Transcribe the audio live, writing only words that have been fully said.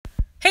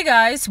Hey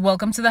guys,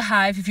 welcome to the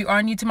Hive. If you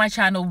are new to my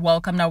channel,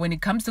 welcome. Now, when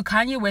it comes to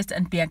Kanye West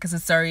and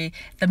Bianca's story,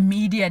 the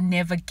media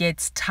never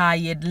gets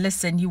tired.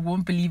 Listen, you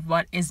won't believe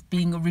what is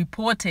being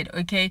reported,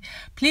 okay?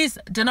 Please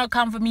do not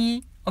come for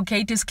me.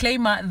 Okay,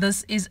 disclaimer,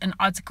 this is an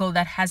article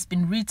that has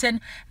been written.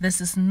 This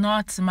is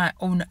not my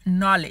own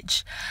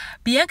knowledge.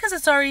 Bianca's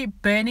story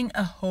burning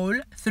a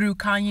hole through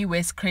Kanye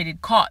West's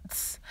credit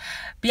cards.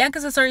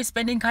 Bianca's story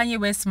spending Kanye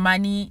West's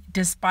money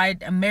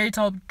despite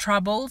marital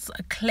troubles,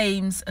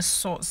 claims a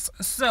source.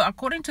 So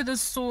according to the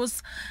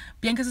source,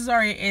 Bianca's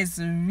story is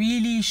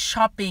really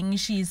shopping.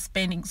 She is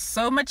spending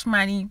so much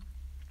money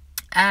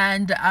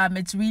and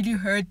it's really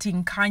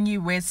hurting Kanye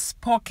West's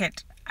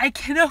pocket. I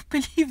cannot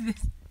believe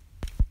this.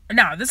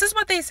 Now, this is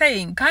what they're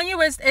saying. Kanye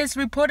West is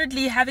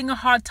reportedly having a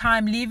hard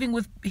time living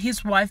with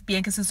his wife,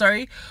 Bianca,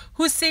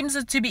 who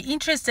seems to be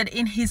interested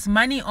in his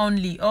money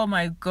only. Oh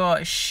my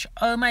gosh.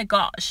 Oh my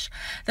gosh.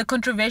 The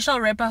controversial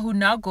rapper who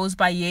now goes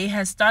by Ye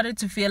has started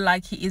to feel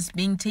like he is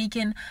being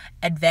taken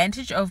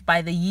advantage of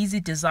by the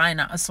Yeezy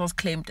designer, a source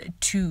claimed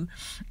to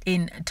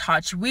In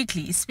Touch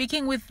Weekly.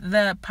 Speaking with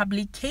the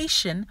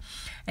publication,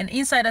 an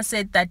insider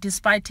said that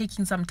despite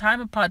taking some time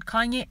apart,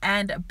 Kanye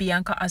and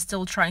Bianca are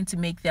still trying to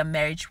make their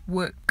marriage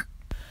work.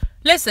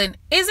 Listen,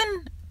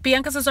 isn't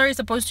Bianca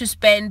supposed to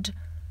spend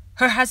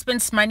her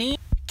husband's money?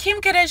 Kim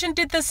Kardashian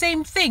did the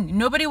same thing.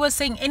 Nobody was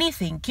saying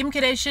anything. Kim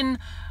Kardashian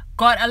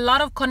got a lot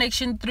of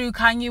connection through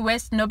Kanye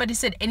West. Nobody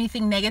said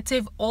anything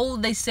negative. All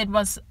they said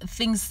was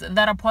things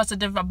that are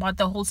positive about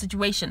the whole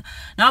situation.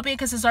 Now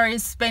Bianca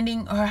is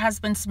spending her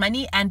husband's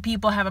money and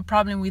people have a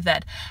problem with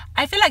that.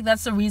 I feel like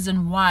that's the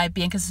reason why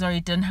Bianca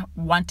didn't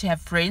want to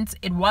have friends.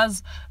 It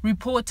was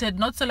reported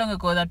not so long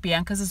ago that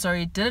Bianca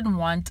didn't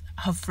want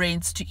her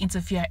friends to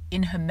interfere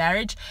in her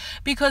marriage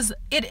because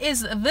it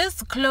is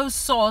this close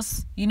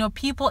source,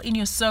 people in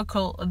your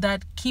circle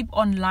that keep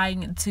on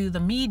lying to the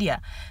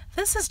media.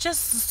 This is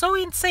just so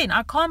insane.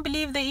 I can't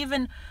believe they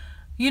even,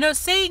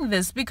 saying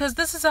this because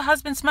this is her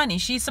husband's money.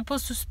 She's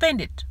supposed to spend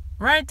it,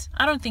 right?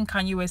 I don't think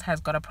Kanye West has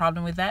got a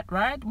problem with that,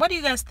 right? What do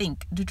you guys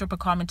think? Do drop a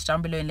comment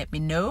down below and let me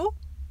know.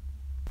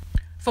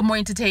 For more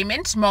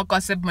entertainment, more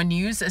gossip, more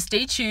news,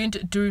 stay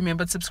tuned. Do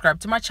remember to subscribe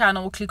to my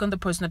channel. Click on the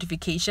post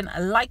notification.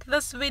 Like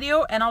this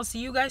video and I'll see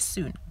you guys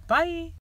soon. Bye.